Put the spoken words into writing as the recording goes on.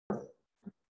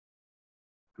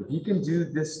If you can do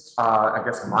this, I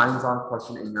guess, minds-on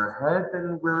question in your head,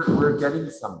 then we're getting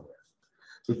somewhere.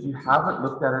 If you haven't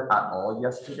looked at it at all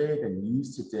yesterday, then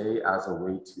use today as a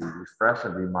way to refresh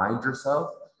and remind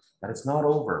yourself that it's not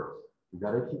over. You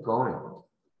gotta keep going.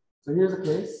 So here's a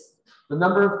case. The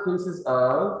number of cases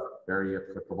of, very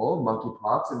applicable,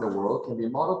 monkeypox in the world can be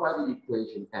modeled by the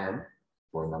equation n,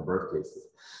 for a number of cases,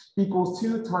 equals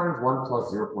 2 times 1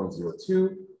 plus 0.02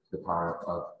 to the power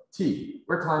of t,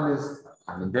 where time is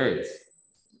time in days.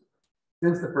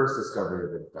 Since the first discovery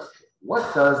of infection,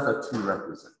 what does the 2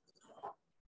 represent?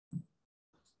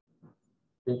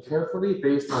 Think carefully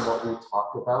based on what we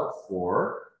talked about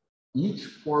for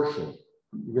each portion,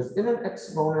 because in an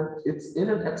exponent, it's in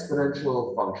an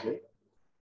exponential function.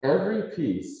 Every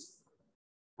piece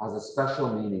has a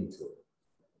special meaning to it.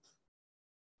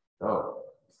 So,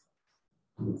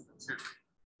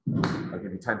 I'll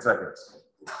give you 10 seconds.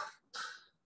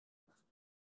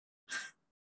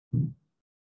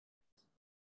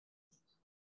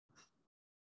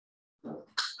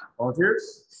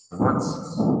 Volunteers?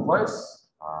 Once, twice.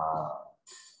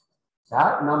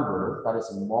 That number that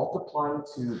is multiplying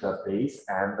to the base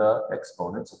and the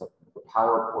exponent, so the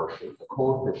power portion, the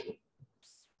coefficient,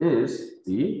 is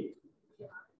the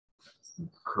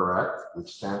correct, which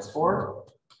stands for?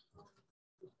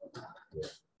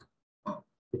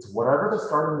 It's whatever the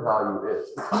starting value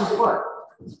is. Which means what?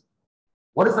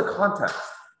 What is the context?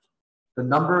 The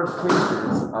number of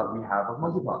cases we have of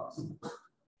monkeypox.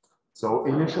 So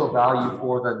initial value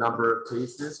for the number of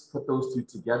cases, put those two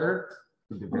together.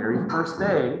 The very first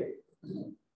day,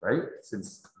 right?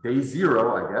 Since day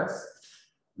 0, I guess,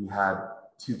 we had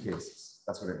 2 cases.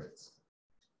 That's what it means.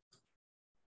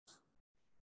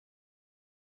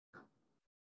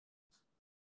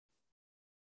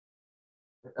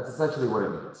 That's essentially what it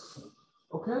means.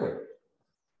 Okay.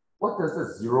 What does the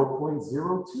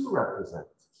 0.02 represent?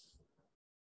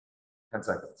 10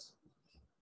 seconds.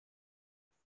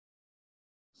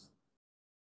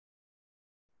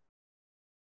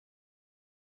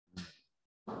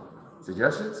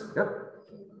 Suggestions? Yep.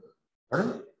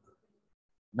 Pardon?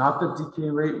 Not the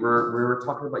decay rate we were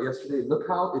talking about yesterday. Look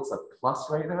how it's a plus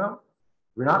right now.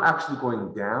 We're not actually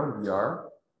going down. We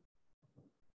are.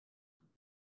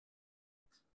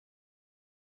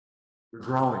 We're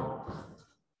growing.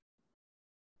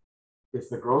 It's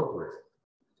the growth rate.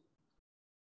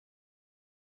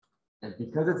 And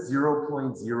because it's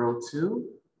 0.02,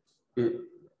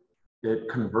 it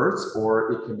converts,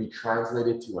 or it can be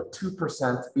translated to a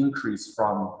 2% increase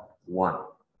from 1.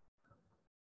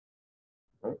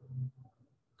 Right?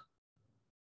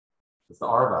 It's the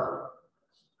R value.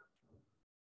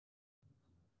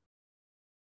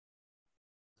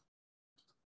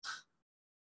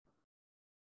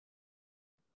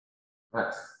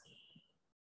 Next.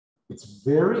 It's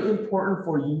very important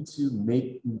for you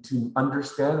to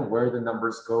understand where the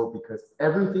numbers go, because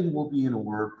everything will be in a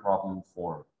word problem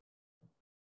form.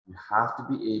 You have to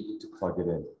be able to plug it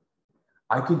in.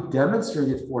 I can demonstrate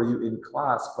it for you in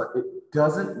class, but it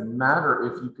doesn't matter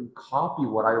if you can copy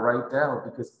what I write down,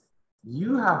 because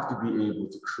you have to be able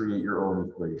to create your own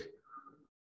equation.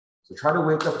 So try to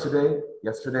wake up today.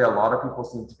 Yesterday, a lot of people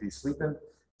seem to be sleeping.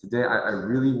 Today, I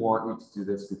really want you to do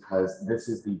this, because this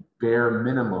is the bare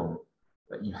minimum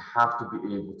that you have to be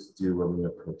able to do when we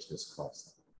approach this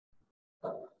class.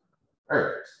 All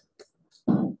right.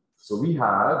 So we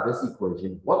have this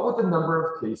equation. What would the number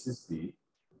of cases be?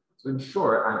 So in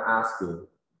short, I'm asking,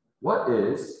 what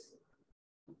is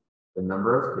the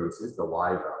number of cases, the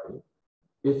Y value,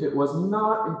 if it was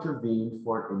not intervened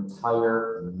for an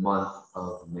entire month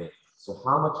of May? So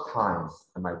how much time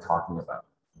am I talking about?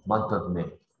 Month of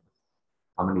May.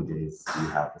 How many days do you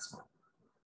have this month?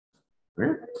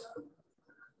 Right?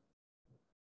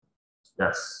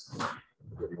 Yes,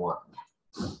 31.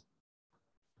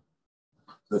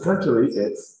 So essentially,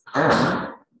 it's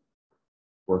n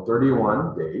for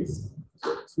 31 days.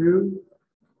 So 2,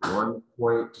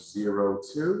 1.02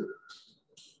 to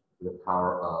the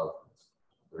power of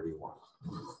 31.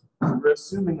 We're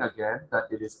assuming again that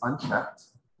it is unchecked.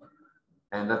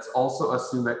 And let's also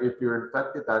assume that if you're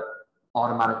infected, that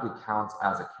automatically counts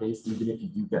as a case. Even if you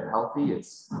do get healthy,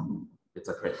 it's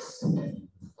a case.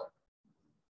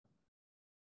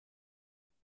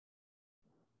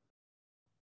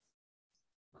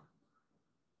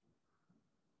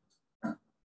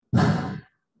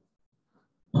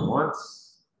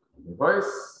 Once,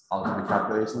 twice, I'll do the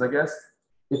calculation, I guess.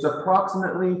 It's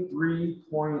approximately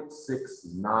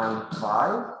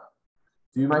 3.695.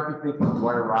 So you might be thinking, do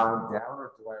I round down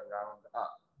or do I round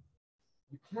up?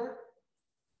 You can't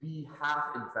be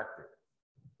half infected.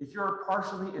 If you're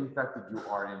partially infected, you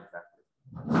are infected.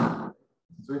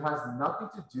 So So it has nothing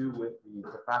to do with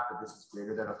the fact that this is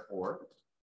greater than a 4,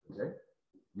 okay?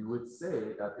 You would say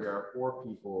that there are 4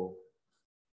 people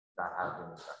that have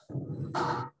been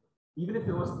infected. Even if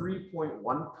it was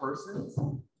 3.1 persons,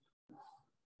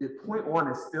 if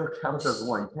 0.1 is still counts as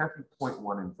 1. You can't be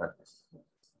 0.1 infected,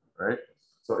 right?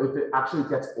 So if it actually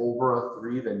gets over a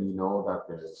 3, then you know that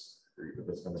there's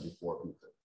going to be 4 people.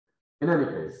 In any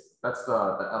case, that's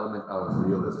the element of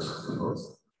realism, I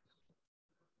suppose.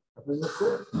 I think that's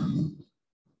it.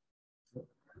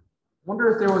 Wonder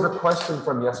if there was a question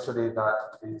from yesterday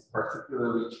that is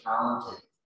particularly challenging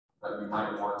that we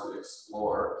might want to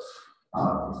explore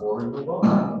before we move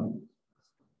on.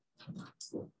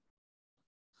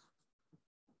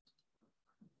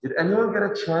 Did anyone get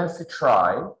a chance to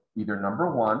try either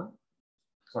number 4,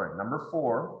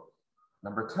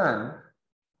 number 10,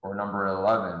 or number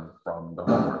 11 from the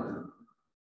homework?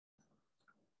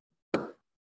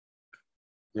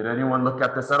 Did anyone look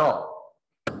at this at all?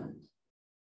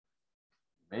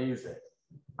 Amazing.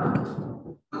 All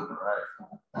right.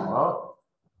 Well,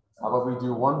 how about we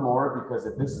do one more, because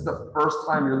if this is the first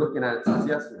time you're looking at it since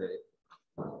yesterday,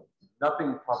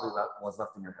 nothing probably was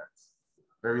left in your heads.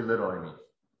 Very little, I mean.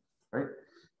 Right?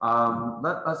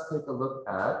 Let us take a look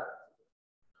at,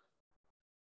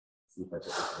 see if I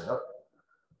can open it up.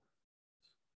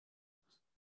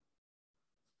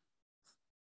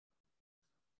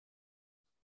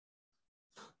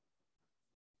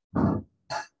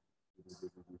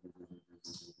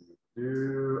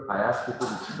 I asked people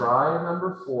to try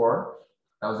number 4.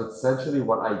 That was essentially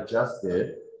what I just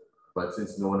did, but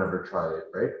since no one ever tried it,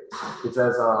 right? It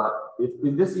says, if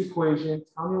in this equation,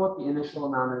 tell me what the initial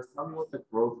amount is, tell me what the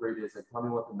growth rate is, and tell me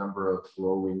what the number of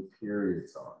growing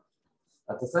periods are.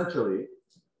 That's essentially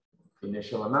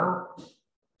initial amount.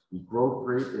 The growth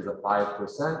rate is a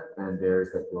 5%, and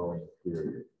there's the growing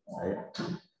period, right?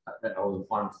 I always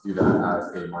wanted to do that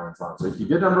as a minds-on. So if you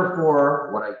did number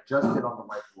 4, what I just did on the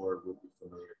whiteboard would be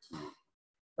familiar to you.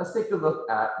 Let's take a look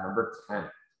at number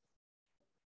 10.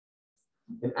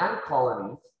 An ant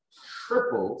colony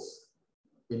triples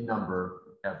in number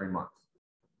every month.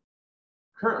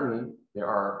 Currently, there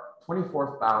are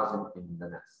 24,000 in the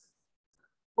nest.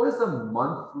 What is the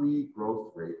monthly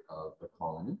growth rate of the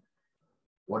colony?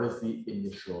 What is the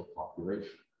initial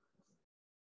population?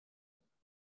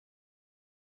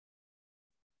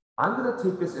 I'm going to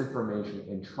take this information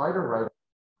and try to write.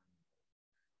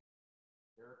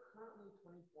 There are currently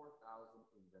 24,000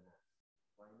 in the nest.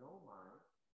 So I know my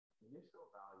initial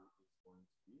value is going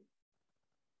to be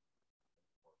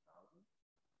 24,000.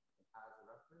 And as a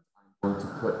reference, I'm going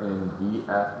to put in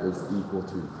VF is equal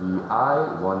to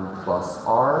VI 1 plus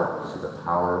R to the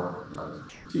power of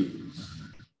T.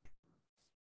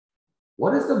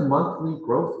 What is the monthly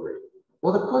growth rate?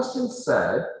 Well, the question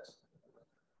said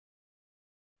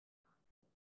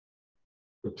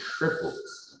it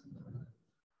triples.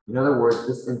 In other words,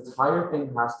 this entire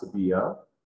thing has to be a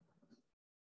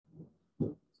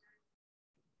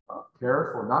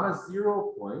careful, not a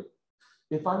 0 point.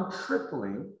 If I'm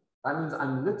tripling, that means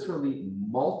I'm literally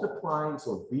multiplying.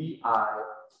 So VI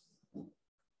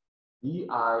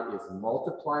is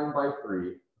multiplying by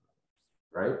 3,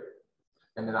 right?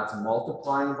 And then that's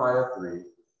multiplying by a 3.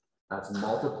 That's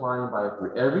multiplying by a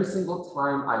 3. Every single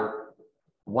time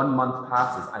 1 month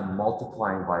passes, I'm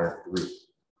multiplying by a 3.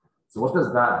 So what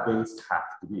does that base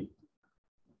have to be?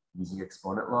 Using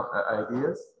exponent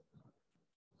ideas?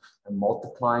 I'm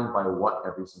multiplying by what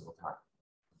every single time?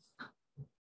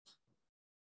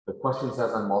 The question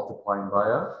says I'm multiplying by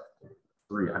a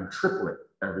 3. I'm tripling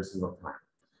every single time.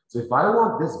 So if I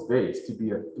want this base to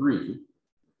be a 3,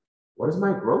 what is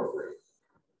my growth rate?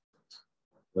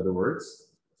 In other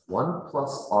words, 1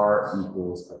 plus R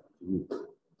equals a 3.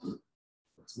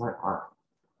 What's my R?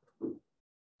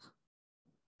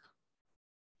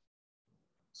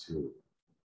 2.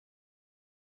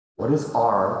 What is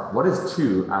R? What is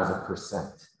 2 as a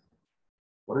percent?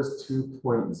 What is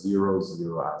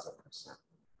 2.00 as a percent?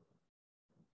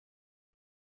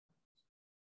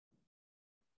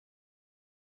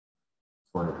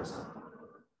 20%.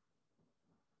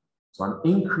 So I'm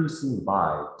increasing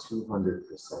by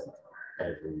 200%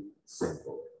 every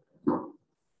single month.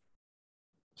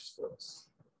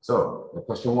 So the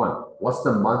question 1, what's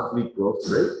the monthly growth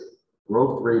rate?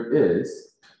 Growth rate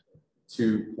is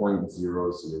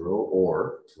 2.00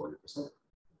 or 200%.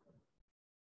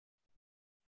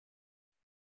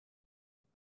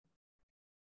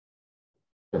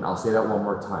 And I'll say that one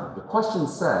more time. The question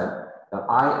said that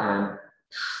I am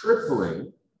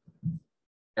tripling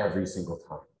every single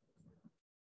time.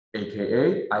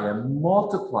 AKA, I am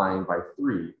multiplying by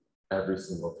 3 every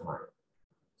single time.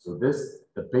 So this,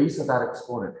 the base of that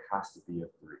exponent has to be a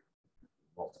 3.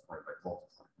 Multiplied by,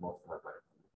 multiplied by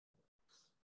 3.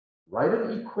 Write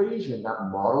an equation that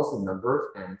models the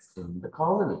number of ants in the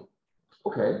colony.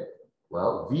 Okay,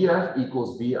 well, VF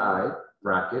equals VI,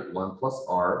 bracket, 1 plus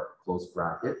R, close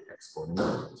bracket, exponent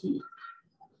of T.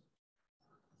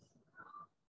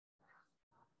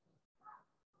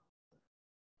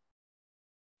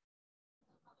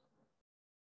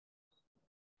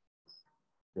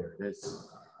 There it is.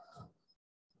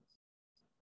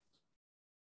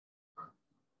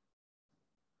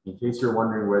 In case you're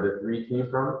wondering where the 3 came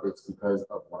from, it's because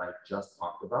of what I just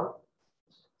talked about.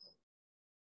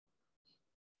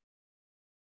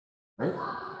 Right?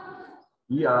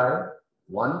 VI,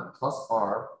 1 plus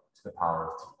R to the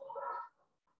power of T.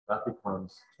 That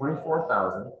becomes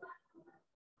 24,000.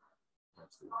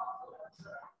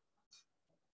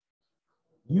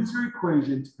 Use your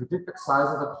equation to predict the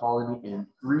size of the colony in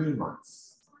 3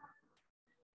 months.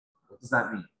 What does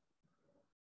that mean?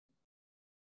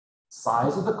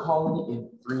 Size of the colony in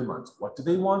 3 months. What do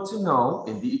they want to know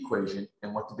in the equation,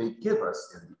 and what do they give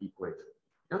us in the equation?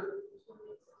 Yep.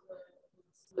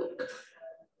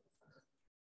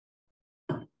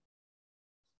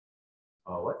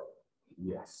 Oh, what?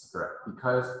 Yes, correct.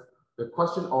 Because the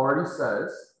question already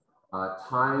says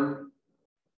time,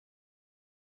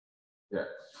 yeah,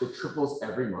 it triples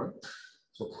every month.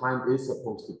 So time is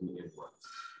supposed to be in months.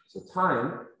 So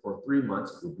time for 3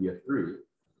 months would be a 3.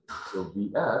 So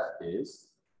VF is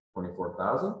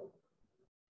 24,000,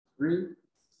 3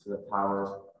 to the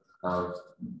power of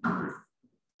 3.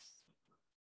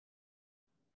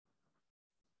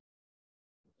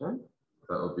 Okay,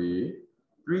 that will be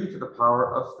 3 to the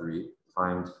power of 3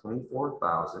 times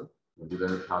 24,000. We'll do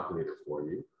that in a calculator for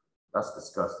you. That's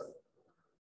disgusting.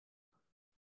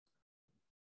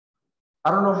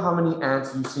 I don't know how many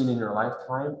ants you've seen in your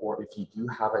lifetime, or if you do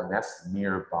have a nest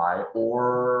nearby,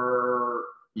 or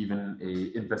even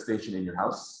a infestation in your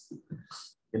house.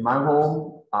 In my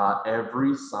home,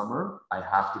 every summer, I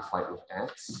have to fight with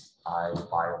ants. I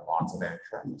buy lots of ant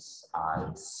traps. I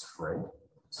spray.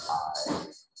 I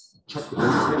check the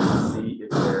basement to see if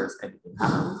there's anything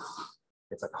happening.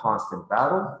 It's a constant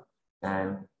battle.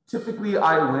 And typically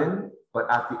I win, but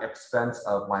at the expense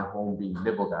of my home being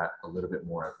nibbled at a little bit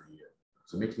more every year.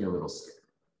 So it makes me a little scared.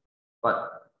 But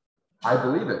I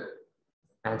believe it.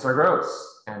 Ants are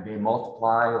gross, and they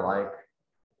multiply like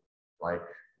I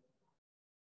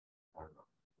don't know,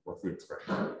 what's the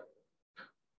expression?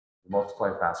 They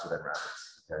multiply faster than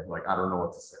rabbits. Okay, like I don't know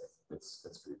what to say. It's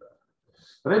pretty bad.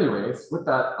 But anyways, with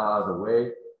that out of the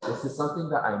way, this is something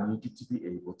that I need you to be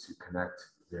able to connect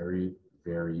very,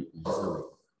 very easily.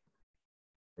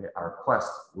 Okay, our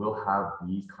quest will have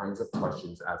these kinds of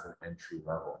questions as an entry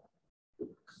level.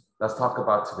 Let's talk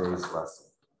about today's lesson.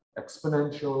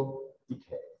 Exponential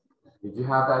decay. If you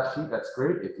have that sheet, that's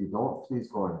great. If you don't, please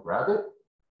go and grab it.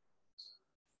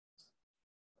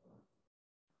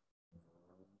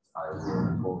 I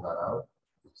will pull that out.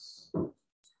 Oops.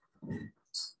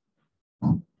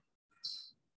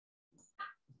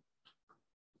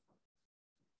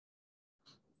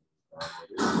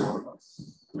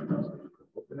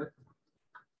 Open it.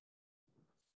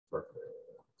 Perfect.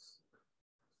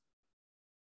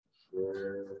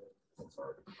 Share.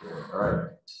 All right.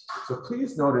 So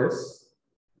please notice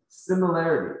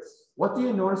similarities. What do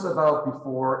you notice about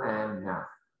before and now?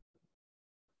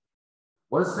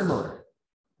 What is similar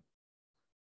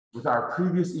with our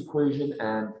previous equation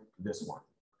and this one?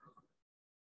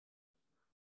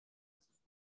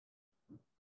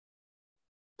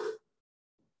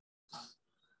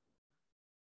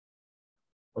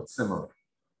 What's similar?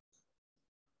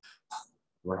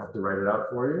 Do I have to write it out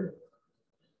for you?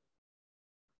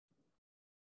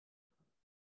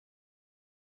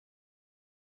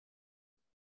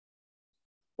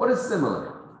 What is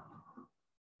similar?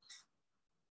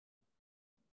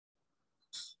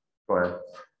 Go ahead.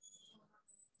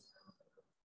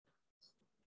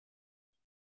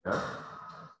 Yeah.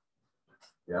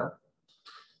 Yeah.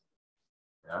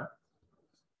 Yeah.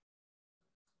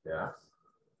 Yeah.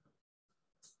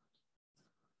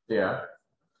 Yeah.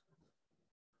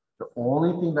 The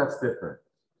only thing that's different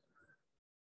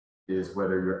is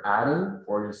whether you're adding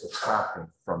or you're subtracting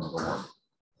from the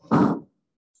one.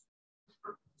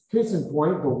 Case in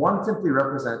point, the one simply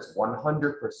represents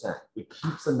 100%. It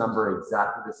keeps the number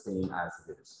exactly the same as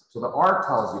it is. So the R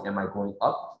tells you, am I going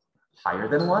up higher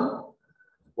than 1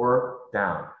 or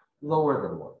down lower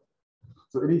than 1?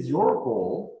 So it is your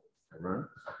goal, everyone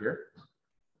up here,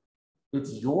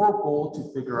 it's your goal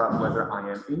to figure out whether I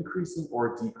am increasing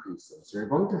or decreasing. So you're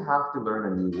going to have to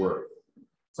learn a new word,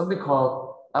 something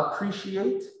called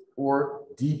appreciate or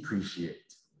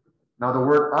depreciate. Now the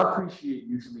word appreciate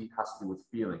usually has to do with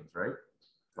feelings, right?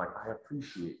 Like I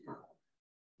appreciate you.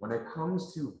 When it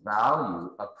comes to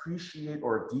value, appreciate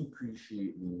or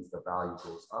depreciate means the value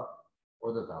goes up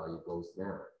or the value goes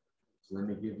down. So let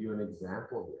me give you an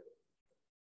example here.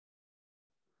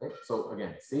 Okay, so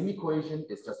again, same equation,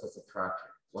 it's just a subtraction.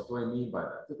 What do I mean by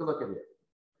that? Take a look at it.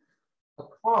 A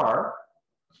car,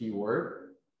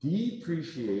 keyword,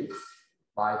 depreciates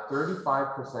by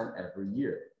 35% every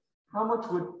year. How much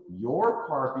would your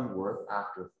car be worth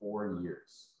after 4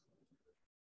 years?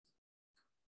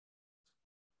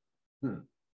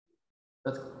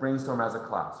 Let's brainstorm as a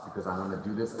class because I want to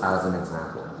do this as an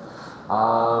example.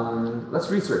 Let's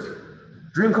research.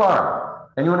 Dream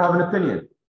car. Anyone have an opinion?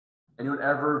 Anyone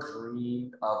ever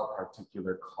dreamed of a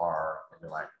particular car and they're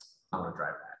like, I want to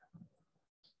drive that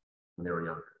when they were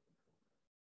younger?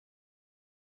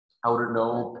 I wouldn't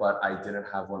know, but I didn't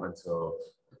have one until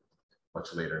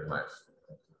much later in life.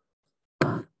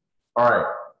 All right.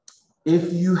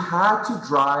 If you had to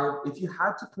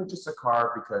purchase a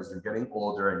car because you're getting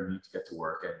older and you need to get to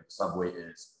work and Subway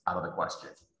is out of the question,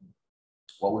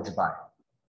 what would you buy?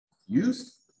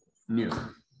 Used? New?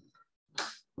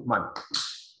 Come on.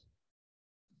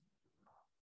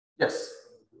 Yes,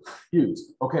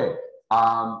 used. Okay.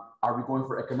 Are we going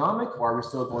for economic or are we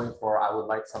still going for, I would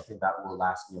like something that will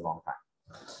last me a long time?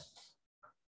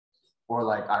 Or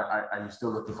like, are you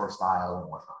still looking for style and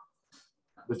whatnot?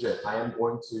 Legit, I am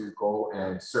going to go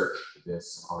and search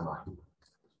this online.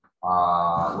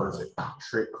 What is it?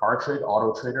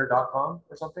 Autotrader.com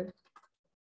or something?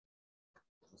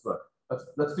 Let's look.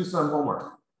 Let's do some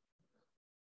homework.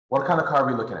 What kind of car are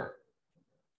we looking at?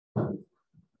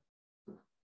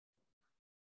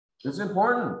 It's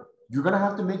important. You're going to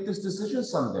have to make this decision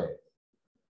someday.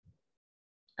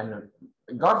 And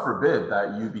God forbid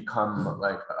that you become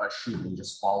like a sheep and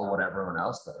just follow what everyone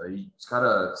else does. You just got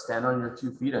to stand on your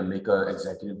 2 feet and make an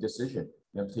executive decision.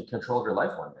 You have to take control of your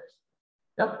life one day.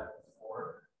 Yep.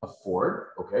 A Ford.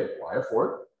 Okay. Why a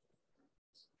Ford?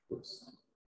 Oops.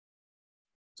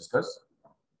 Just because?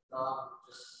 All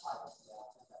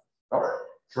right.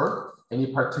 Sure. Any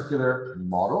particular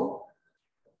model?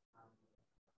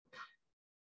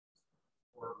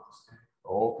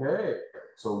 Okay,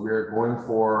 so we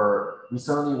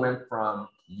suddenly went from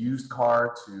used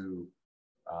car to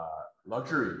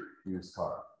luxury used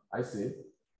car. I see.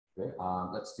 Okay,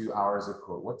 let's do our zip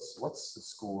code. What's the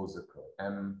school zip code?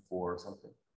 M4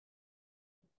 something.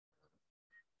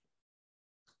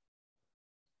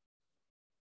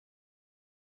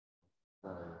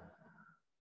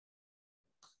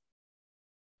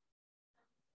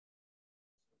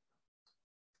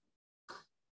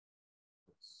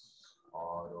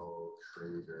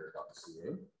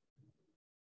 Autotrader.ca.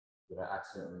 Did I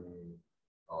accidentally?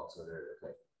 Oh, so there.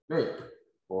 Okay. Make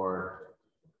for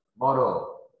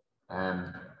model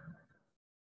and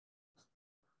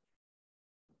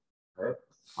okay.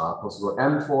 Possible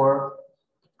M4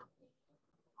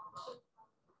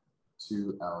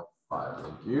 2L5.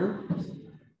 Thank you.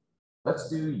 Let's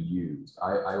do used.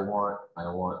 I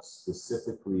want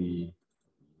specifically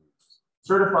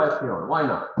certified pre-owned. Why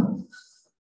not?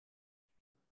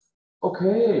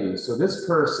 Okay, so this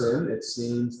person, it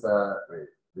seems that, wait,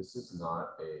 this is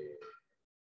not a,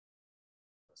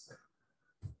 let's see.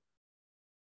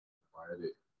 Why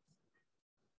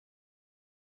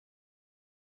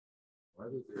are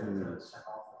they doing this?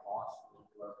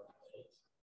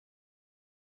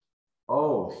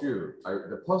 Oh, shoot.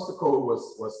 The postal code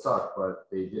was stuck, but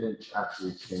they didn't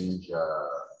actually change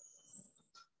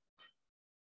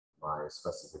my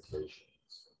specifications.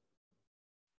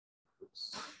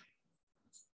 Oops.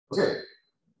 Okay,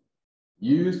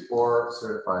 used or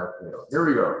certified pre-owned. Here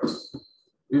we go.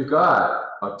 We've got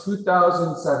a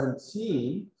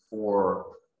 2017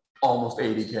 for almost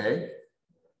 80K.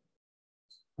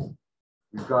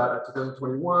 We've got a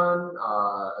 2021,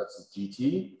 it's a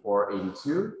GT for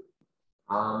 82. Should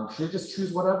I just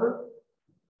choose whatever?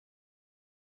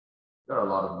 Got a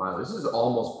lot of mileage. This is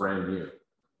almost brand new.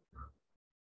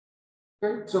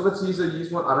 Okay, so let's use a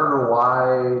used one. I don't know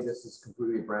why this is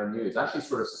completely brand new. It's actually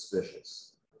sort of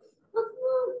suspicious.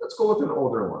 Let's go with an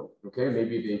older one. Okay,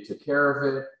 maybe they took care of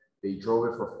it. They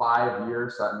drove it for 5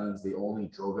 years. So that means they only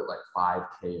drove it like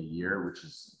 5K a year, which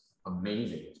is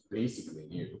amazing. It's basically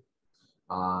new.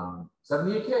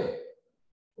 78K.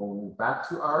 Going back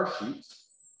to our sheet,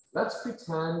 let's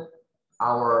pretend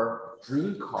our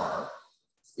dream car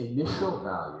initial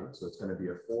value, so it's going to be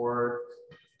a Ford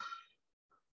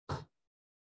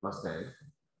Mustang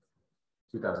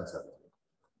 2017.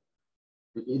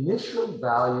 The initial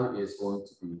value is going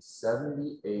to be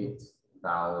 $78,000.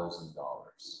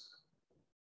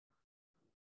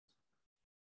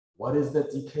 What is the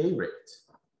decay rate?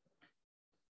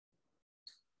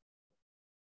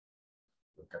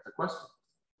 Look at the question.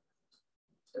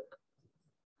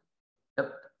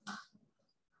 Yep.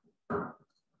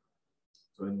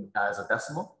 So as a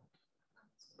decimal,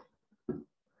 0.35.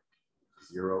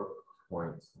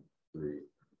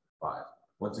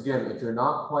 Once again, if you're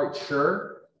not quite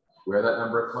sure where that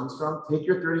number comes from, take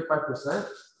your 35%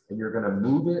 and you're going to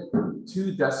move it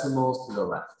 2 decimals to the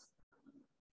left,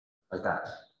 like that.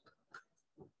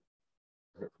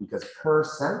 Because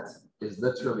percent is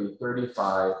literally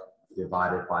 35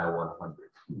 divided by 100.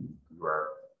 You are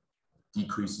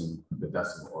decreasing the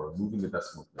decimal or moving the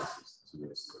decimal places 2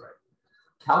 units to the right.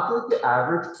 Calculate the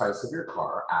average price of your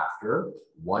car after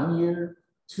 1 year,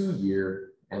 2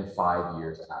 year, and 5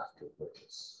 years after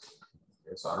purchase.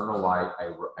 Okay, so I don't know why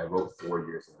I wrote 4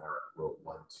 years and I wrote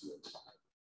 1, 2, and 5.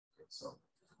 Okay, so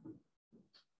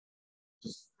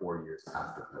just 4 years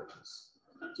after purchase.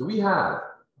 So we have,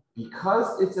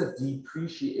 because it's a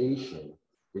depreciation,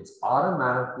 it's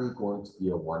automatically going to be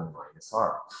a 1 minus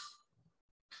R.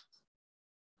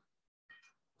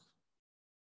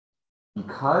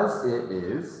 Because it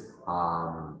is,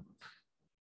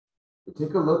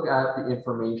 take a look at the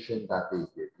information that they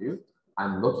give you.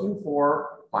 I'm looking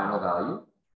for final value.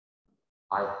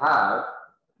 I have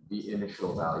the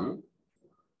initial value.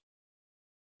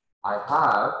 I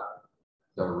have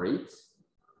the rate.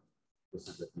 This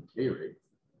is the decay rate.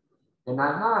 And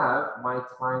I have my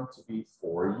time to be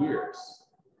 4 years.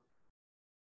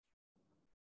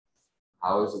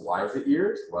 Why is it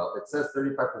years? Well, it says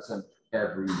 35%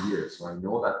 every year. So I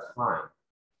know that time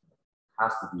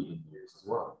has to be in years as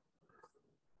well.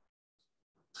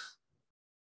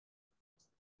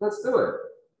 Let's do it.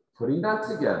 Putting that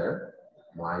together,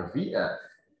 my VF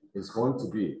is going to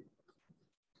be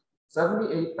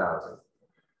 78,000,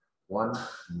 1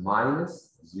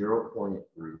 minus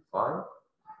 0.35,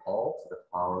 all to the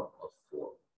power of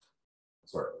 4.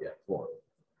 Sorry, yeah, 4,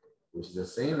 which is the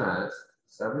same as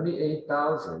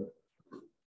 78,000,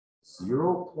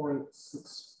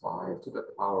 0.65 to the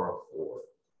power of 4.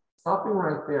 Stopping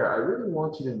right there, I really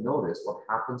want you to notice what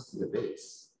happens to the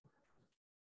base.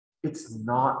 It's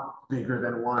not bigger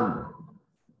than 1.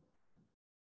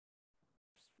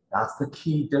 That's the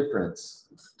key difference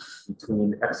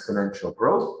between exponential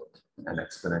growth and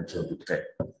exponential decay.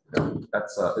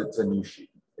 It's a new sheet.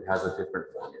 It has a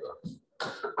different formula.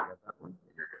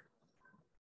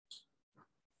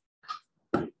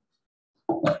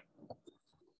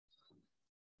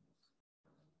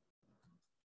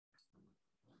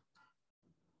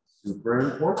 Super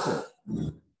important.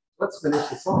 Let's finish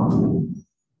this off.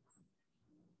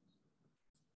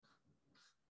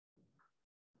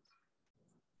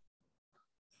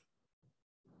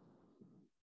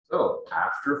 So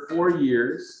after 4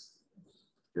 years,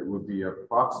 it would be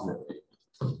approximately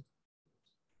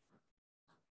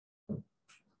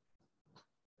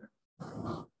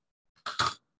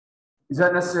Is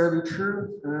that necessarily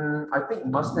true? I think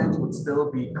Mustangs would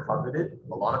still be coveted.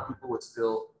 A lot of people would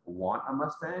still want a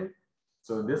Mustang.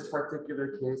 So in this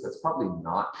particular case, that's probably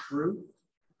not true.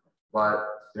 But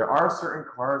there are certain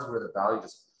cars where the value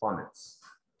just plummets.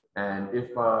 And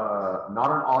if not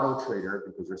an auto trader,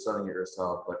 because you're selling it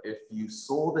yourself, but if you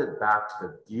sold it back to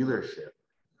the dealership,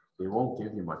 they won't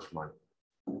give you much money.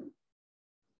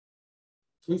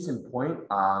 Case in point,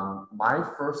 my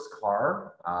first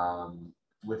car,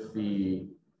 with the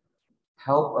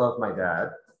help of my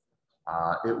dad,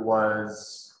 it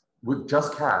was, with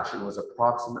just cash, it was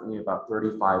approximately about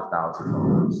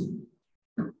 $35,000.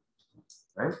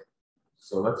 Right?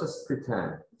 So let's just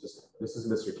pretend, this is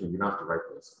Mr. King, you don't have to write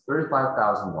this,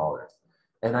 $35,000.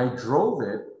 And I drove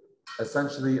it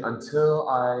essentially until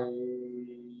I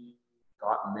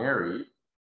got married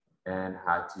and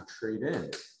had to trade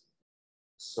in.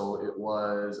 So it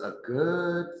was a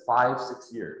good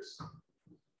 5-6 years.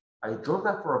 I drove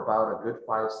that for about a good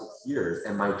 5-6 years,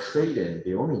 and my trade-in,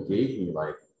 they only gave me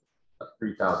like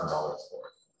 $3,000 for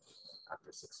it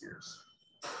after 6 years.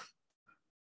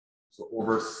 So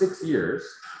over 6 years,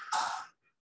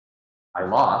 I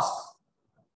lost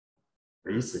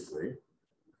basically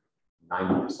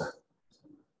 90%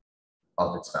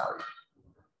 of its value.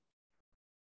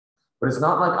 But it's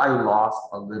not like I lost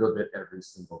a little bit every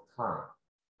single time.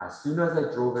 As soon as I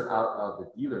drove it out of the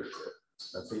dealership,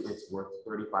 let's say it's worth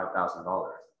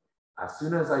 $35,000. As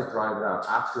soon as I drive it out,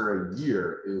 after a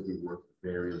year, it will be worth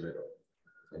very little.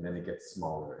 And then it gets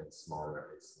smaller and smaller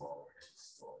and smaller and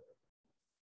smaller.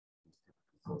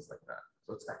 So it's like that.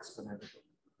 So it's exponential,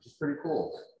 which is pretty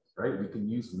cool, right? We can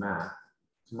use math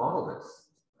to model this.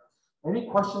 Any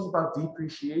questions about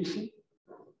depreciation?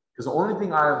 Because the only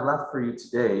thing I have left for you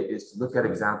today is to look at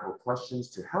example questions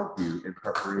to help you in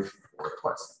preparation for a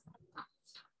test.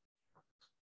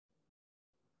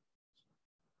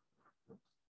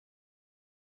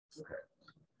 Okay.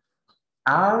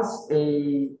 As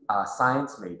a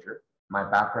science major, my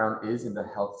background is in the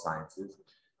health sciences.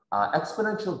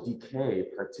 Exponential decay,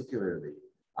 particularly,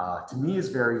 to me is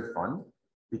very fun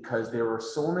because there were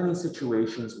so many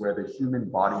situations where the human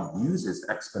body uses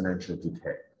exponential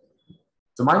decay.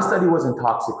 So my study was in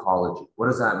toxicology. What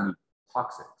does that mean?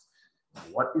 Toxics.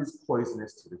 What is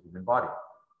poisonous to the human body?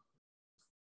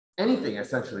 Anything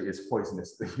essentially is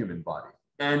poisonous to the human body.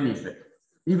 Anything.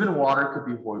 Even water could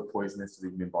be poisonous to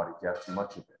the human body if you have too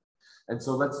much of it. And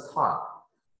so let's talk.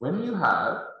 When you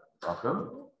have,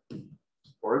 welcome,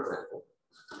 for example,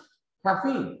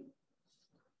 caffeine.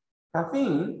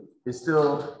 Caffeine is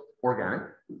still organic.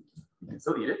 You can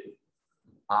still eat it.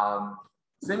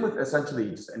 Same with essentially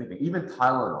just anything, even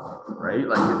Tylenol, right?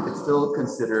 Like it's still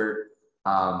considered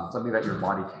something that your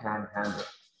body can handle.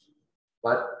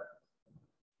 But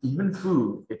even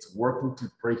food, it's working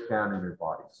to break down in your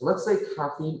body. So let's say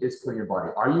caffeine is put in your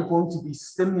body. Are you going to be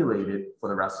stimulated for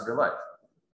the rest of your life?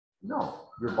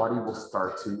 No, your body will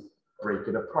start to break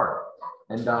it apart.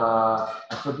 And I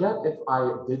forget if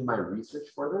I did my research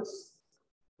for this,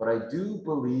 but I do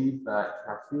believe that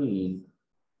caffeine,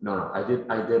 I did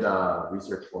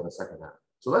research for the second half.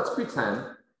 So let's pretend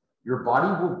your body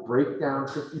will break down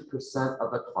 50%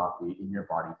 of the coffee in your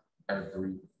body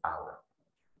every hour.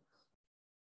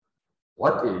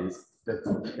 What is the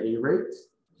decay rate?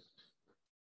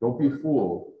 Don't be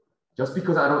fooled. Just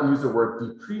because I don't use the word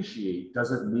depreciate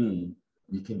doesn't mean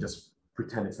you can just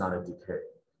pretend it's not a decay.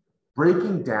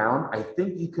 Breaking down, I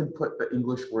think you can put the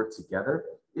English word together.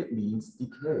 It means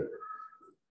decay.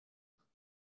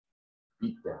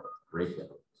 Beat down, break down,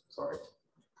 sorry.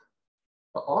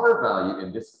 The R value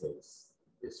in this case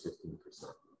is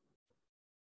 15%.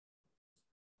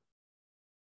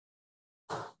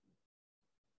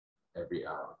 Every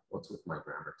hour. What's with my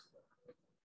grammar today?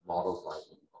 Models by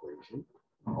the equation.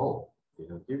 Oh, they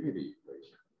don't give you the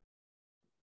equation.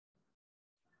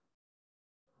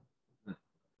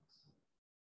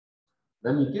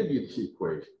 Let me give you the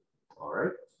equation. All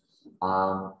right.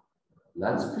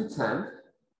 Let's pretend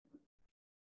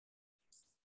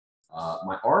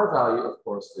my R value, of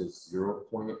course, is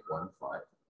 0.15.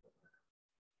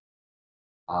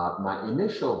 My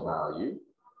initial value,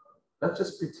 let's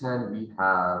just pretend we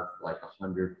have like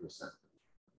 100%.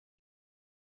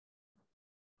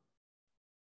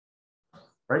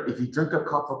 Right? If you drink a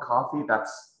cup of coffee,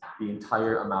 that's the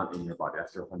entire amount in your body.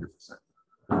 That's your 100%.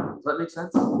 Does that make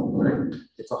sense? Right?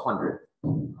 It's 100.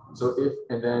 So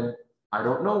and then I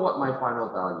don't know what my final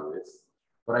value is,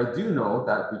 but I do know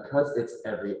that because it's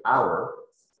every hour,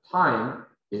 time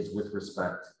is with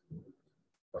respect,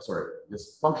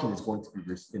 this function is going to be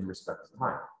in respect to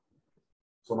time.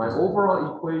 So my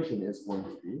overall equation is going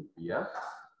to be BF.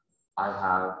 I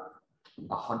have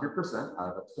 100%, I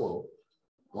have a total,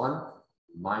 1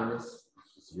 minus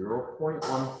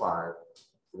 0.15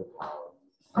 to the power.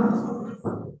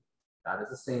 That is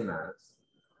the same as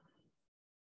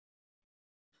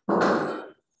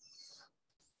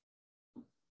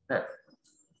there.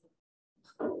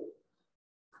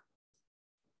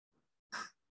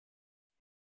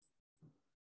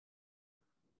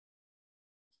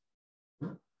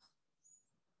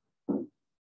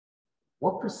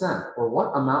 What percent or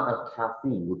what amount of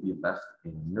caffeine would be left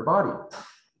in your body?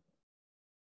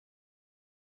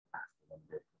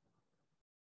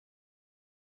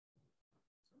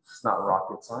 It's not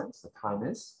rocket science. The time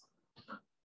is.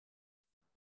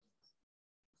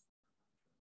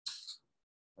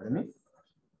 Pardon me?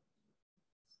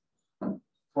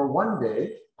 For one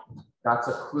day, that's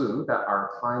a clue that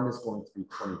our time is going to be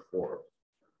 24.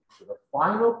 So the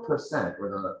final percent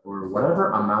or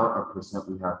whatever amount of percent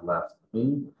we have left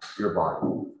in your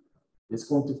body is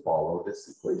going to follow this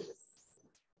equation.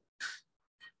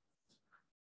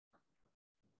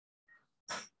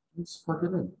 Just plug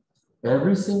it in.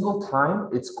 Every single time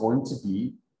it's going to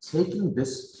be taking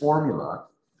this formula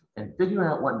and figuring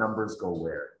out what numbers go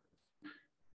where.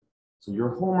 So your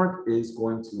homework is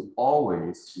going to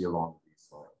always be along these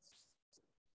lines.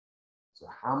 So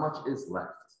how much is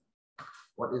left?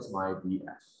 What is my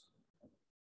BF?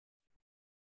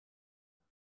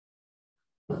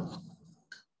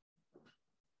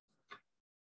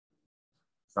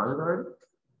 Found it already?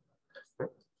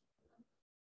 Okay.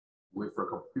 Wait for a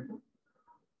couple people.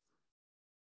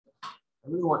 I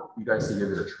really want you guys to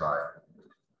give it a try.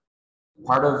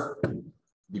 Part of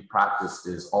the practice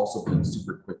is also being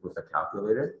super quick with the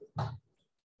calculator.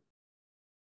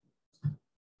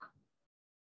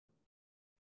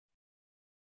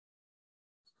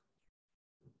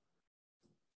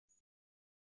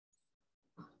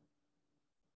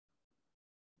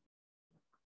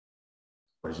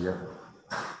 What did you get?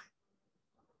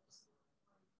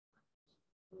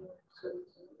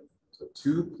 So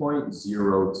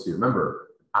 2.02. Remember,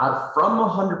 from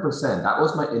 100%, that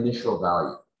was my initial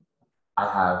value. I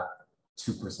have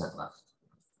 2% left.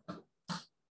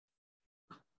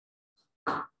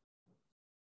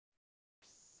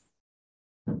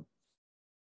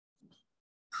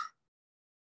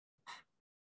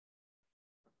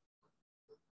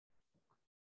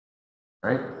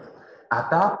 Right?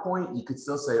 At that point, you could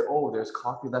still say, oh, there's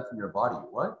coffee left in your body.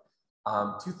 What?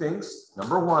 Two things.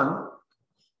 Number one,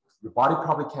 your body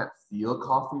probably can't feel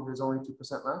coffee if there's only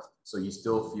 2% left. So you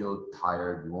still feel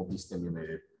tired, you won't be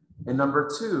stimulated. And number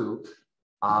two,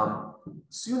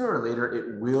 sooner or later,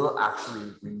 it will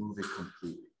actually remove it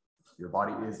completely. Your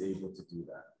body is able to do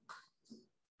that.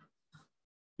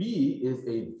 B is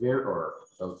a very, or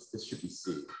this should be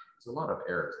C. There's a lot of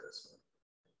errors in this one.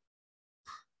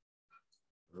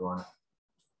 Everyone,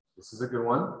 this is a good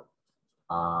one.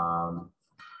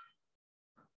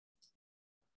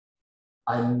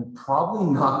 I'm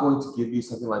probably not going to give you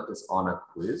something like this on a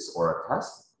quiz or a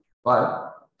test,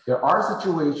 but there are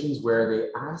situations where they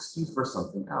ask you for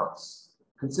something else.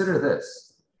 Consider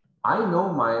this. I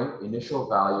know my initial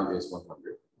value is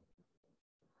 100.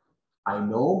 I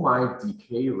know my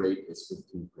decay rate is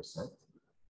 15%.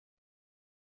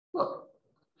 Look,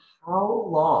 how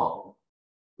long,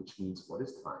 which means what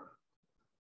is time,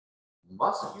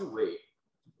 must you wait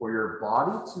for your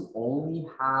body to only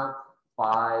have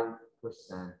 5%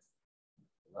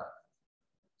 left?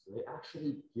 So they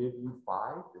actually give you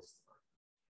 5 this time.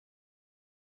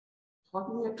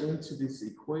 Plugging it into this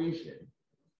equation.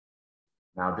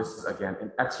 Now this is again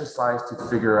an exercise to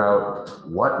figure out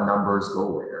what numbers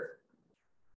go where.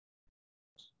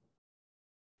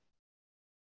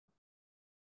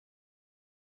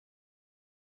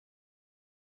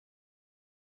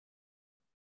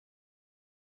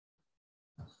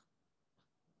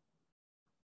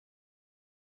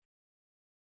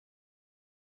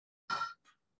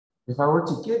 If I were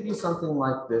to give you something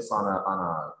like this on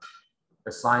a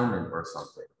assignment or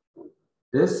something,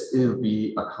 this would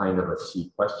be a kind of a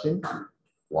cheat question.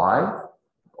 Why?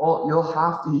 Well, you'll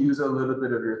have to use a little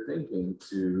bit of your thinking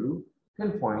to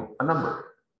pinpoint a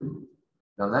number.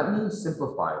 Now let me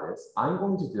simplify this. I'm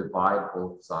going to divide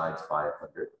both sides by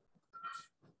 100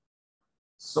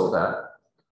 so that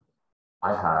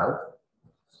I have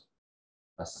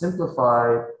a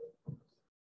simplified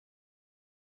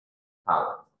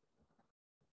power.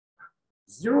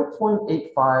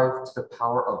 0.85 to the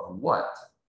power of what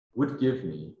would give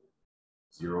me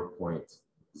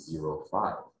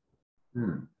 0.05?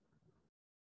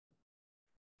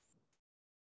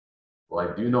 Well,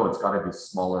 I do know it's got to be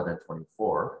smaller than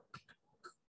 24.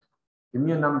 Give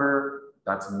me a number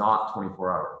that's not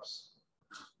 24 hours.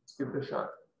 Let's give it a shot.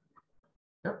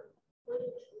 Yep.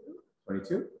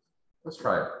 22? Let's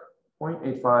try it.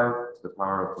 0.85 to the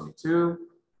power of 22.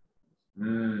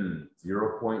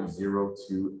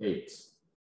 0.028.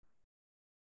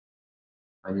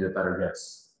 I need a better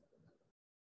guess.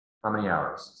 How many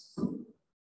hours?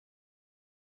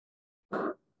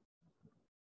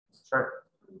 Let's try it.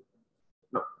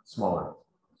 No, smaller.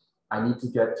 I need to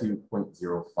get to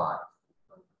 0.05,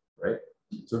 right?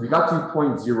 So we got to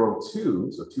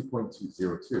 0.02, so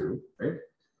 2.202, right?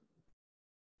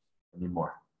 I need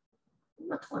more.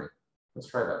 Not 20. Let's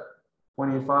try that.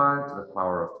 25 to the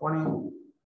power of 20.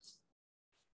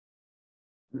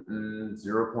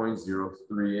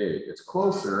 0.038. It's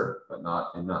closer, but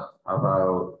not enough. How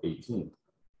about 18?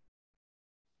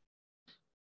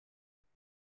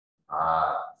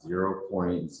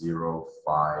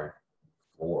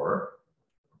 0.054.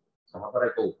 So how about I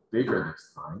go bigger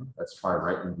this time? Let's try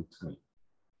right in between.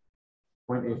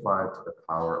 0.85 to the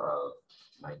power of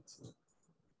 19.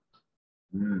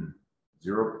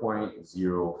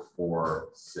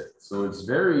 0.046. So it's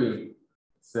very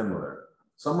similar,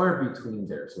 somewhere between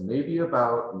there. So maybe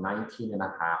about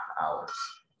 19.5 hours.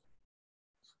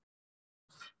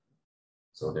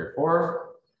 So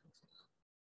therefore,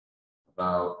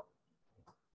 about,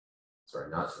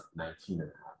 sorry, not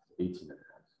 19.5, 18.5.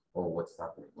 Oh, what's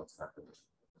happening? What's happening?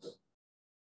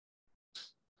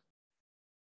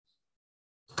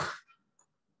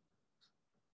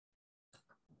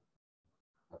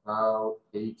 About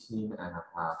 18.5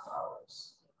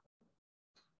 hours.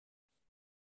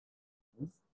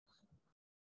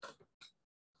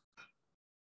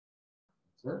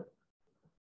 That's it.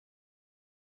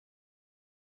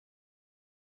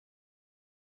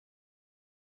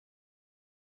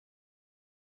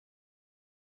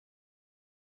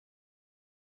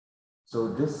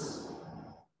 So this,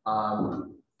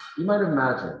 you might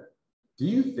imagine, do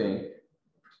you think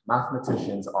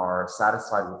mathematicians are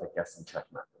satisfied with the guess and check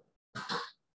method.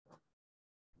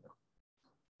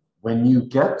 When you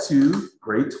get to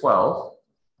grade 12,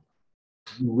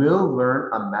 you will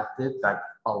learn a method that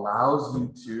allows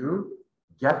you to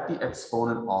get the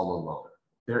exponent all alone.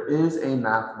 There is a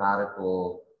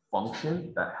mathematical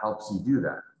function that helps you do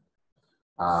that.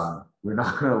 We're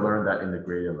not going to learn that in the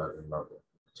grade 11 level.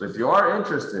 So if you are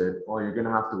interested, well, you're going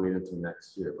to have to wait until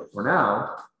next year. But for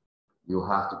now, you'll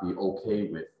have to be okay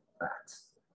with that,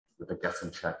 with the guess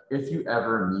and check, if you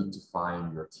ever need to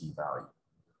find your t-value.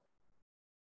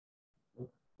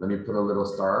 Let me put a little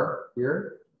star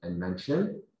here and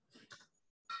mention,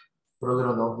 put a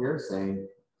little note here saying,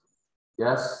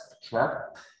 guess check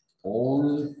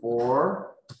only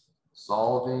for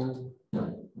solving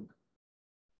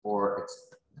for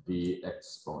the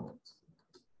exponent.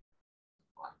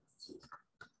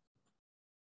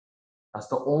 That's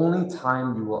the only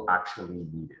time you will actually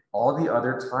need it. All the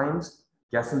other times,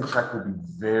 guess and check will be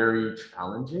very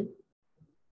challenging.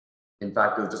 In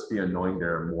fact, it'll just be annoying.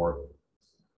 There are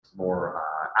more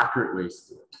accurate ways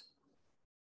to do it.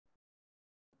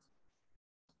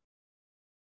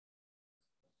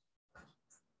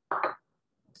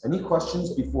 Any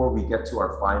questions before we get to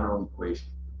our final equation?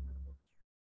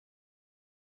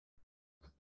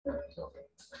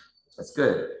 That's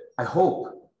good. I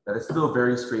hope that it's still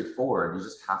very straightforward. You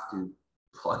just have to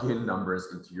plug in numbers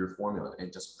into your formula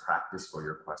and just practice for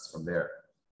your quest from there.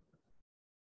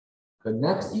 The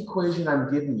next equation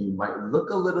I'm giving you might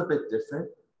look a little bit different.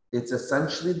 It's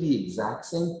essentially the exact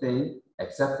same thing,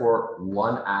 except for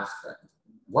one aspect.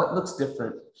 What looks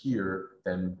different here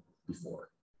than before?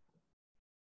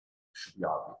 Should be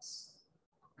obvious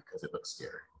because it looks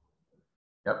scary.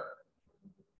 Yep.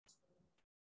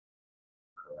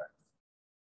 Correct.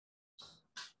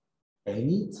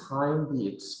 Anytime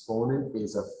the exponent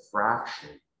is a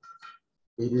fraction,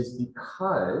 it is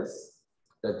because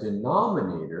the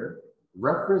denominator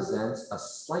represents a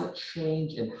slight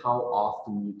change in how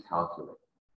often you calculate.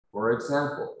 For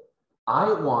example,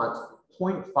 I want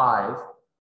 0.5.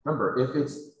 Remember, if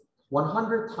it's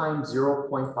 100 times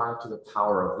 0.5 to the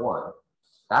power of 1,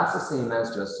 that's the same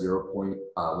as just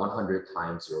 100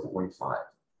 times 0.5.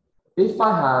 If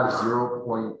I have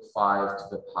 0.5 to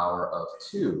the power of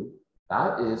 2,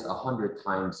 that is 100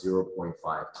 times 0.5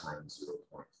 times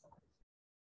 0.5.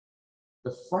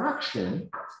 The fraction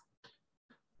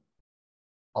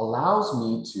allows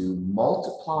me to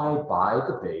multiply by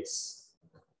the base,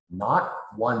 not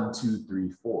 1, 2, 3,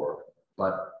 4,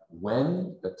 but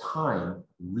when the time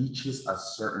reaches a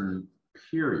certain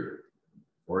period.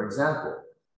 For example,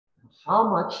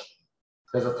 what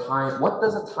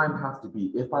does a time have to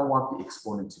be if I want the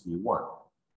exponent to be 1?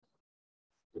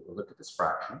 Take a look at this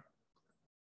fraction.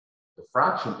 The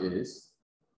fraction is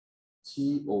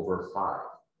t over 5.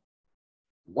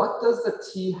 What does the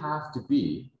t have to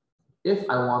be if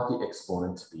I want the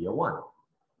exponent to be a 1?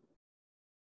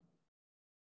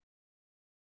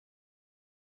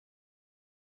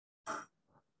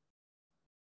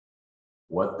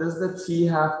 What does the t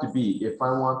have to be if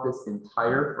I want this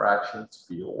entire fraction to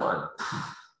be a 1?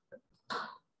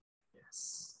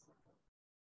 Yes.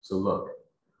 So look,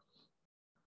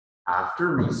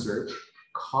 after research,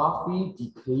 coffee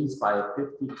decays by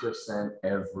 50%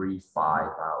 every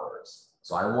 5 hours.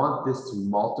 So I want this to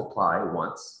multiply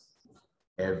once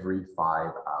every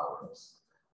 5 hours.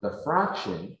 The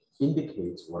fraction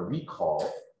indicates what we call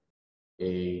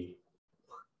a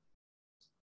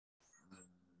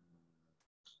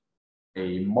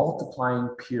multiplying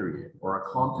period or a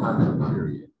compounding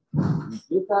period. We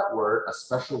give that word a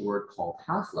special word called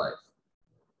half-life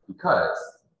because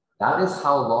that is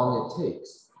how long it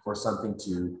takes for something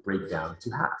to break down to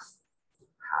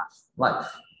half-life,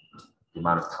 the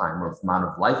amount of time or the amount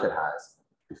of life it has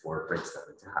before it breaks down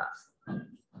into half.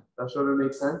 That sort of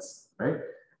makes sense, right?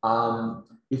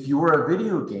 If you were a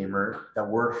video gamer, the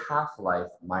word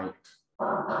half-life might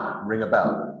ring a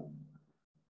bell.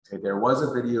 Okay, there was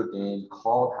a video game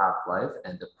called Half-Life,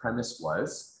 and the premise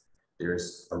was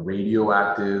there's a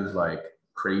radioactive, like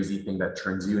crazy thing that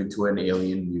turns you into an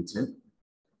alien mutant,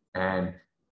 and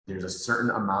there's a certain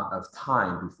amount of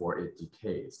time before it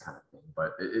decays, kind of thing.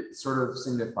 But it sort of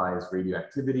signifies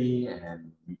radioactivity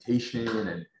and mutation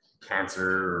and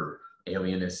cancer or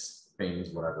alienist things,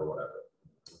 whatever.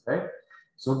 Okay,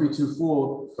 so don't be too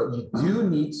fooled, but you do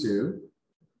need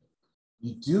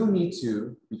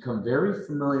to become very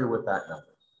familiar with that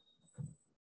number.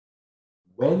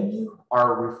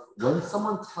 When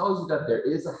someone tells you that there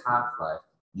is a half-life,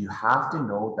 you have to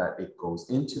know that it goes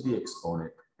into the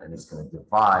exponent and it's going to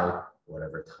divide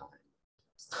whatever time.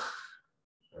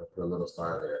 I'll put a little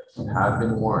star there. You have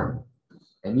been warned.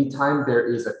 Anytime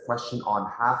there is a question on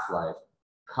half-life,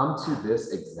 come to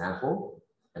this example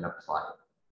and apply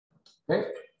it.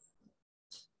 Okay?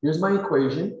 Here's my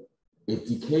equation. It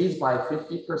decays by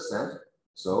 50%.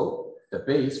 So the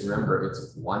base, remember,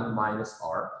 it's 1 minus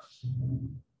R.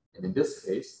 And in this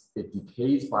case, it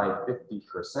decays by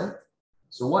 50%.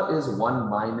 So what is 1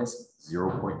 minus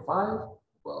 0.5?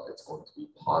 Well, it's going to be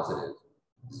positive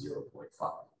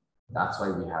 0.5. That's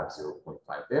why we have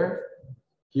 0.5 there.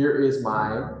 Here is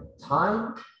my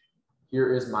time.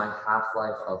 Here is my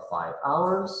half-life of 5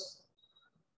 hours.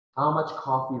 How much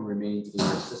coffee remains in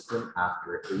your system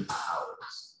after 8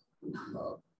 hours?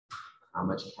 How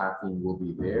much caffeine will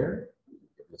be there?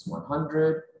 If it's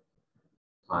 100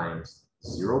 times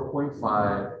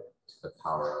 0.5 to the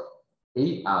power of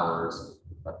 8 hours,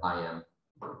 but I am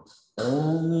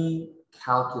only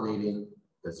calculating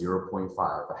the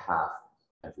 0.5, the half,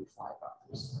 every 5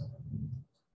 hours.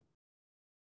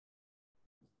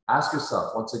 Ask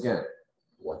yourself once again,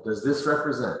 what does this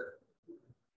represent?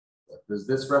 What does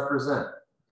this represent?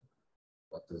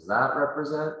 What does that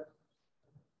represent?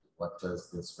 What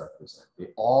does this represent?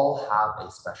 They all have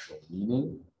a special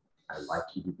meaning. I'd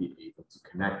like you to be able to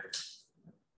connect it.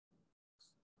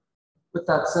 With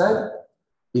that said,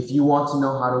 if you want to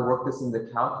know how to work this in the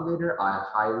calculator, I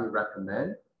highly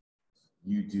recommend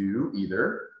you do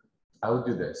either, I would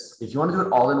do this. If you want to do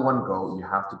it all in one go, you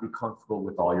have to be comfortable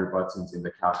with all your buttons in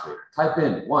the calculator. Type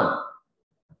in 1,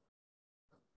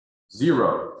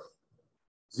 0,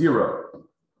 0,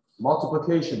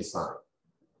 multiplication sign,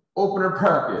 opener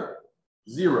bracket,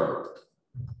 0,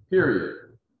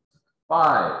 period,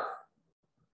 5,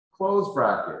 close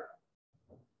bracket,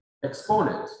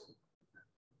 exponent.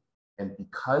 And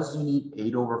because you need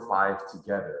 8 over 5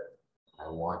 together, I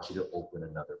want you to open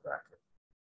another bracket.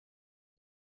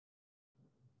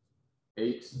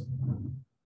 8,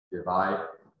 divide,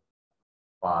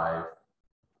 5,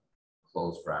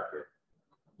 close bracket,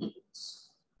 equals.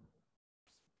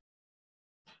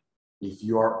 If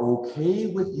you are okay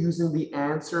with using the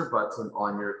answer button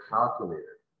on your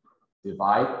calculator,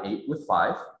 divide 8 with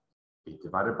 5, 8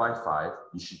 divided by 5,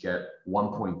 you should get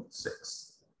 1.6.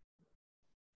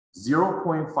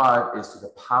 0.5 is to the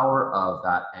power of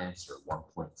that answer,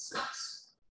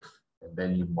 1.6. And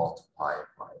then you multiply it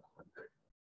by 100.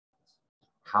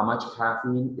 How much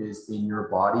caffeine is in your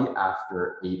body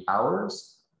after 8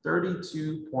 hours?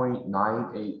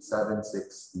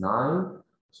 32.98769.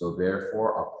 So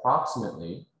therefore,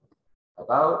 approximately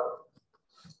about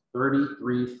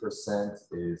 33%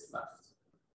 is left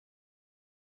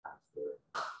after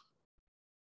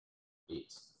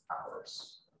 8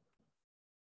 hours.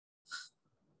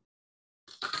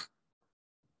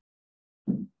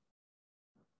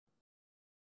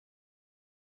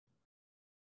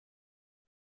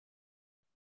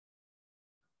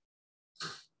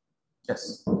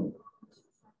 Yes.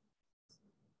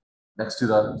 Next to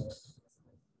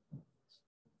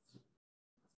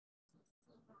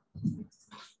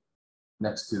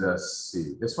the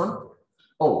C. This one?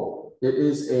 Oh, it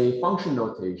is a function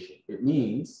notation. It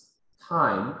means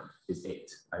time is 8.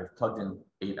 I've plugged in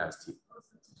 8 as T.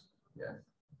 Yeah.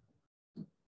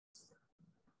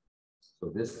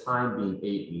 So this time being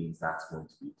 8 means that's going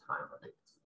to be time of 8.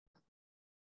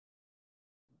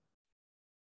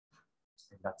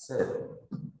 And that's it.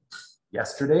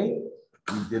 Yesterday,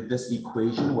 we did this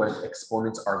equation when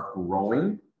exponents are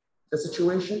growing the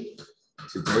situation.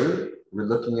 Today, we're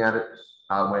looking at it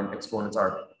when exponents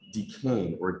are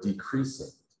decaying or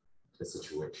decreasing the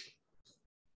situation.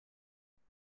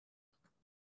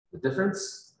 The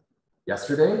difference,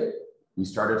 yesterday, we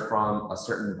started from a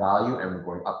certain value and we're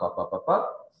going up, up, up, up,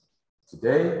 up.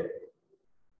 Today,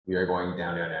 we are going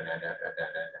down, down, down, down, down, down,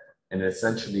 down, down, and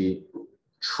essentially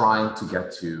trying to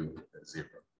get to 0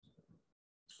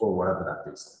 or whatever that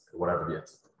is, whatever the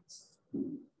answer is.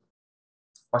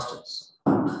 Questions?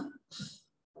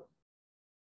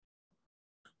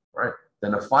 All right,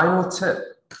 then a final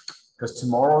tip, because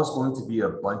tomorrow is going to be a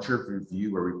bunch of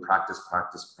review where we practice,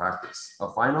 practice, practice. A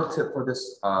final tip for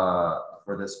this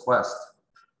quest.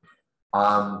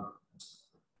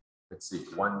 Let's see,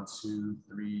 1, 2,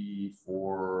 3,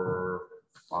 4,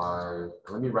 5.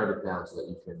 Let me write it down so that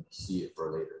you can see it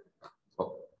for later.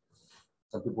 Oh,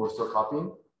 some people are still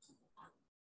copying.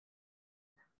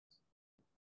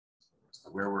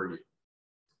 Where were you?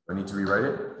 Do I need to rewrite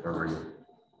it? Where were you?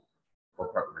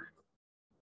 What part were you?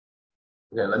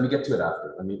 Okay, let me get to it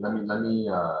after. Let me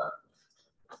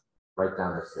write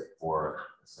down the tip for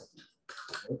a second.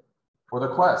 Okay. For the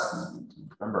quest,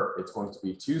 remember, it's going to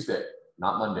be Tuesday,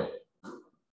 not Monday.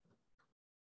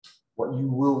 What you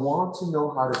will want to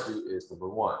know how to do is, number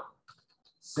 1,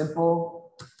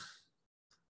 simple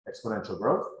exponential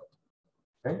growth.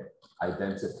 Okay,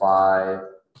 identify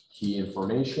key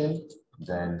information,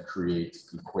 then create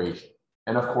equation.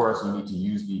 And of course, you need to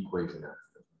use the equation after.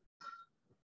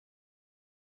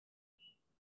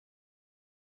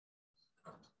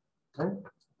 Okay,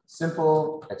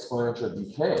 simple exponential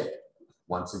decay.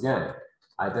 Once again,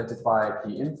 identify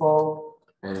key info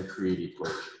and create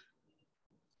equation.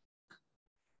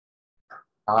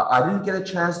 I didn't get a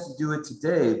chance to do it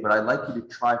today, but I'd like you to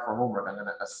try for homework. I'm going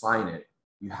to assign it.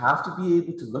 You have to be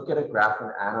able to look at a graph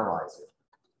and analyze it.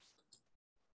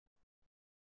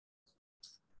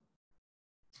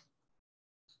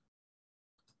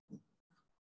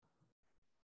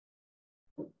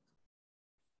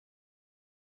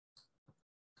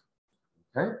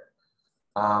 Okay.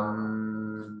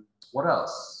 What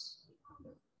else?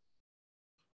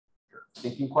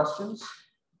 Thinking questions?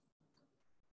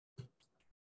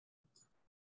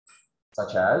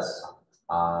 Such as,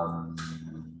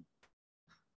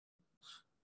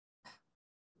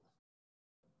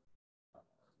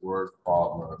 word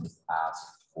problems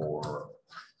asked for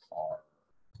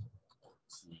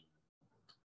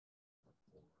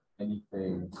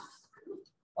anything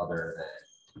other than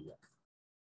yeah.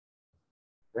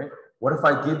 Okay. What if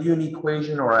I give you an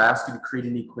equation or I ask you to create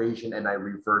an equation and I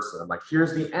reverse it? I'm like,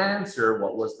 here's the answer.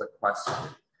 What was the question?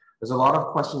 There's a lot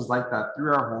of questions like that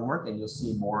through our homework, and you'll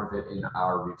see more of it in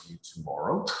our review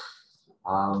tomorrow.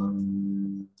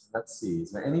 Let's see.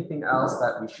 Is there anything else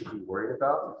that we should be worried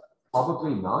about?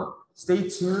 Probably not. Stay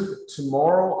tuned.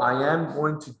 Tomorrow, I am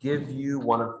going to give you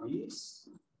one of these.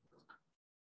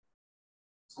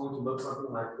 It's going to look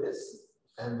something like this.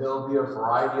 And there'll be a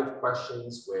variety of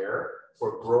questions where,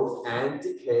 for growth and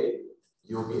decay,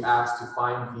 you'll be asked to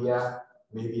find VF.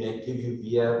 Maybe I give you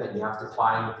VF and you have to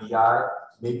find VI.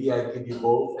 Maybe I give you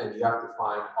both and you have to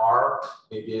find R.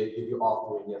 Maybe I give you all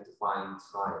three and you have to find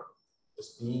time.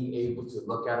 Just being able to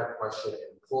look at a question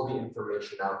and pull the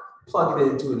information out, plug it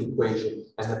into an equation,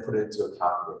 and then put it into a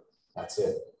calculator. That's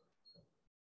it.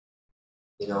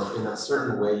 You know, in a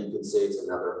certain way, you can say it's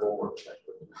another homework check,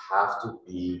 but you have to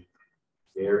be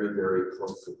very, very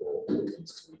comfortable with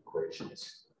these two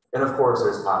equations. And of course,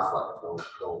 there's half-life.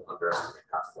 Don't underestimate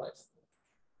half-life.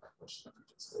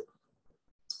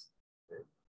 Okay.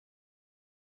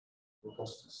 Any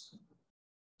questions?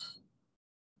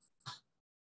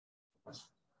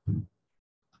 And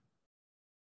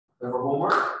for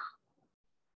homework,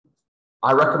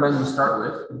 I recommend you start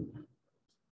with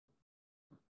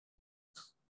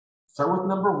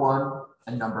number 1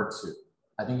 and number 2.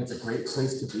 I think it's a great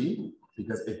place to be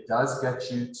because it does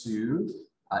get you to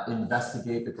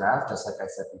investigate the graph, just like I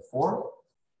said before.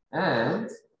 And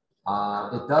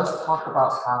it does talk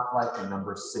about half-life in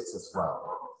number 6 as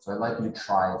well. So I'd like you to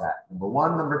try that. Number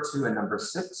 1, number 2, and number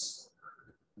 6.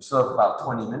 You still have about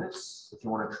 20 minutes if you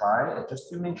want to try it. Just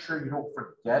to make sure you don't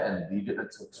forget and leave it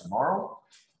until tomorrow.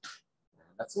 And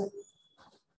that's it.